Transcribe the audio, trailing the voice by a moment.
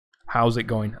How's it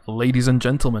going, ladies and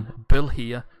gentlemen? Bill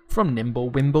here from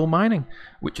NimbleMining,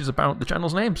 which is about the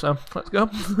channel's name, so let's go.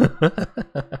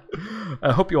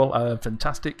 I hope you all are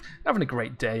fantastic, having a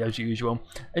great day as usual.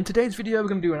 In today's video, we're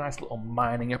going to do a nice little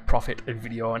mining a profit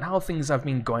video and how things have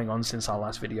been going on since our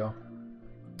last video.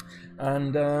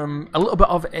 And a little bit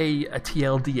of a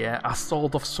TLDR, I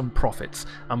sold off some profits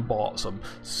and bought some.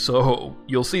 So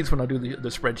you'll see this when I do the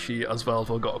spreadsheet as well,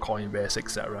 if I've got a Coinbase,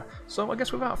 etc. So I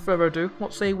guess without further ado,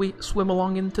 let's say we swim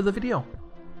along into the video.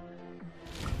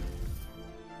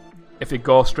 If you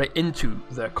go straight into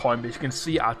the Coinbase, you can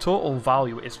see our total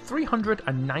value is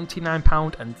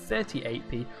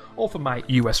 £399.38p, all for my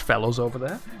US fellows over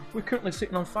there. We're currently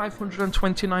sitting on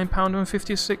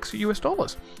 £529.56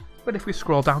 US. But if we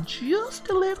scroll down just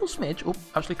a little smidge,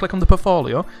 actually click on the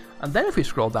portfolio, and then if we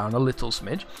scroll down a little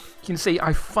smidge, you can see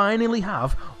I finally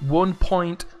have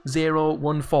 1.014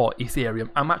 Ethereum.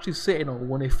 I'm actually sitting on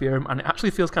 1 Ethereum, and it actually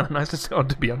feels kind of nice to sit on,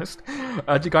 to be honest.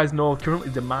 As you guys know, currently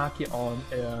the market on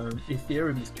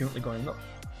Ethereum is currently going up.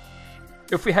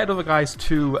 If we head over, guys,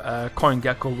 to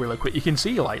CoinGecko really quick, you can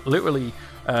see, like, literally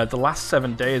the last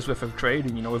 7 days worth of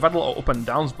trading. You know, we've had a lot of up and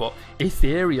downs, but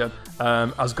Ethereum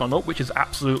has gone up, which is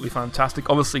absolutely fantastic.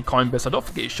 Obviously, Coinbase, I don't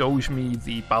think it shows me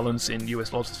the balance in US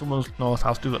dollars. If someone knows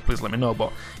how to do that, please let me know.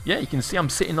 But yeah, you can see I'm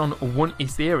sitting on 1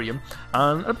 Ethereum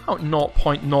and about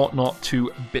 0.002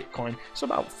 Bitcoin. So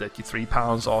about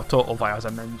 £33, or total value, as I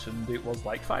mentioned, it was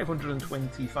like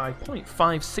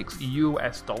 $525.56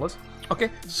 US. Okay,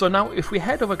 so now if we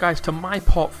head over, guys, to my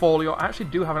portfolio, I actually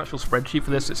do have an actual spreadsheet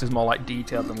for this. This is more like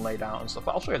detailed and laid out and stuff,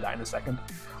 but I'll show you that in a second.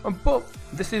 But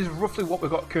this is roughly what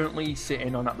we've got currently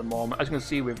sitting on at the moment. As you can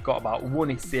see, we've got about 1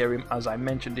 Ethereum, as I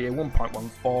mentioned here,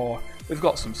 1.14. We've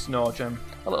got some Snowgem,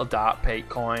 a little Dark Pate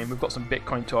coin. We've got some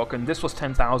Bitcoin token. This was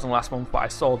 10,000 last month, but I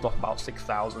sold off about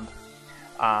 6,000.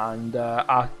 And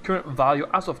our current value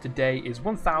as of today is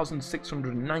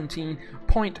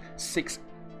 $1,619.63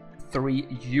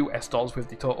 US, with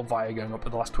the total value going up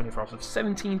in the last 24 hours of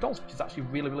 $17, which is actually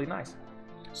really nice.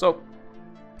 So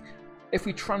if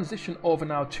we transition over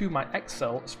now to my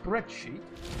Excel spreadsheet,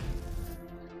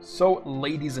 so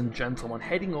ladies and gentlemen,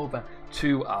 heading over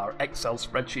to our Excel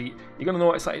spreadsheet, you're going to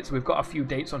notice that we've got a few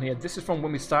dates on here. This is from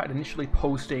when we started initially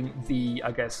posting the,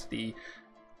 I guess, the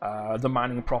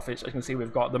mining profits. As you can see,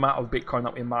 we've got the amount of Bitcoin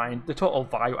that we mined, the total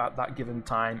value at that given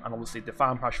time, and obviously the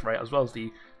farm hash rate, as well as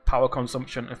the power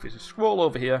consumption. If we just scroll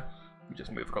over here, we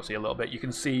just move across here a little bit, you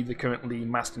can see the currently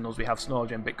masternodes we have: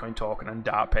 Snowgem, Bitcoin token, and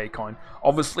Dark Pay coin.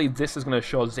 Obviously, this is going to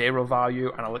show zero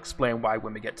value, and I'll explain why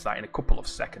when we get to that in a couple of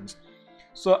seconds.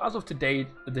 So as of today,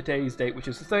 today's date, which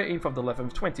is the 13th of the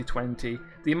 11th, 2020,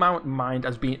 the amount mined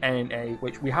has been NA,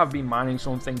 which we have been mining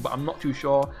something, but I'm not too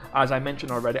sure. As I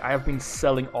mentioned already, I have been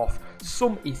selling off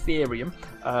some Ethereum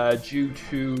due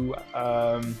to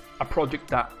a project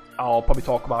that I'll probably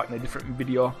talk about in a different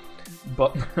video.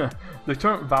 But the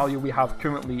current value we have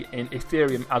currently in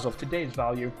Ethereum as of today's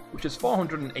value, which is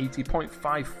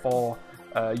 480.54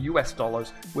 US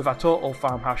dollars, with a total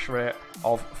farm hash rate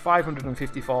of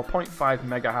 554.5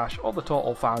 mega hash, or the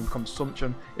total farm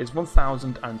consumption is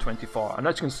 1024. And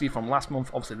as you can see from last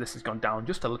month, obviously this has gone down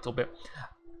just a little bit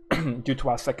due to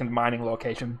our second mining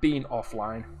location being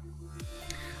offline.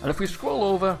 And if we scroll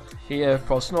over here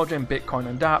for Snowgem, Bitcoin,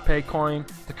 and Dark Pay coin,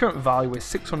 the current value is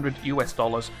 600 US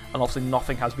dollars, and obviously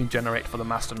nothing has been generated for the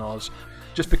masternodes.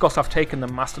 Just because I've taken the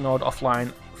masternode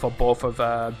offline for both of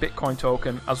Bitcoin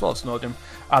token as well as Snowgem,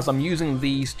 as I'm using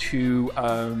these to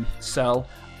sell.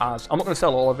 As I'm not going to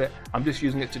sell all of it, I'm just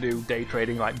using it to do day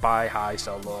trading, like buy high,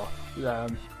 sell low.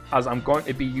 As I'm going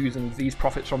to be using these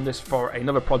profits from this for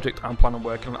another project I'm planning on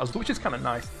working on, which is kind of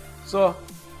nice. So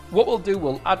what we'll do,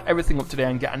 we'll add everything up today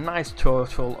and get a nice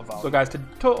total value. So guys, the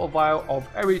total value of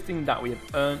everything that we have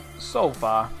earned so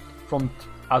far from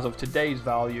as of today's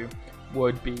value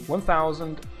would be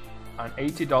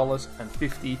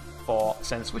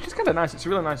 $1,080.54, which is kind of nice. It's a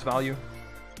really nice value.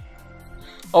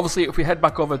 Obviously, if we head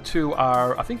back over to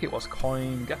our, I think it was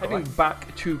CoinGecko, heading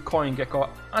back to CoinGecko,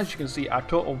 as you can see, our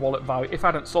total wallet value, if I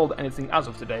hadn't sold anything as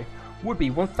of today, would be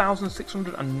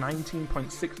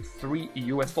 $1,619.63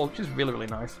 US dollars, which is really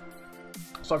nice.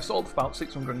 So I've sold for about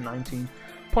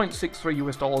 $619.63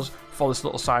 US dollars for this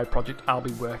little side project I'll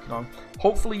be working on.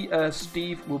 Hopefully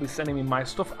Steve will be sending me my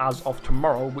stuff as of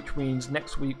tomorrow, which means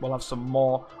next week we'll have some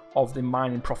more of the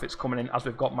mining profits coming in, as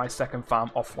we've got my second farm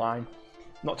offline.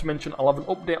 Not to mention, I'll have an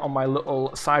update on my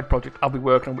little side project I'll be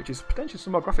working on, which is potentially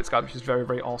some more graphics cards, which is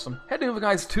very awesome. Heading over,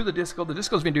 guys, to the Discord. The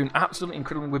Discord's been doing absolutely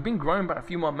incredible. We've been growing by a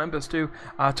few more members too.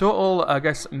 Our total, I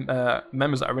guess,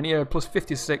 members that are in here, plus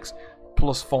 56,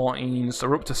 plus 14. So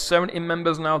we're up to 70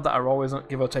 members now that are always,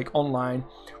 give or take, online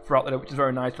throughout the day, which is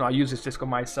very nice. You know, I use this Discord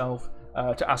myself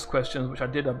to ask questions, which I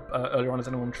did earlier on. Has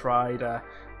anyone tried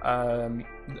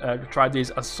these?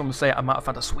 As some say, I might have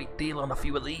found a sweet deal on a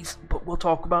few of these, but we'll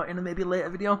talk about it in a maybe later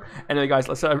video. Anyway, guys,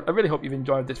 I really hope you've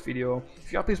enjoyed this video.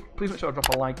 If you have, please make sure to drop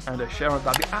a like and a share on it.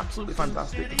 That'd be absolutely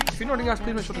fantastic. If you're not, guys,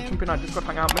 please make sure to jump in our Discord,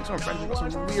 hang out, make some friends. We've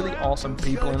got some really awesome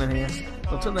people in here.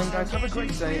 So until then, guys, have a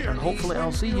great day, and hopefully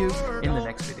I'll see you in the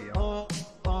next video.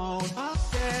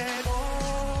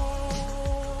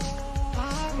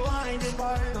 Blinded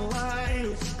by the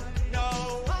lights.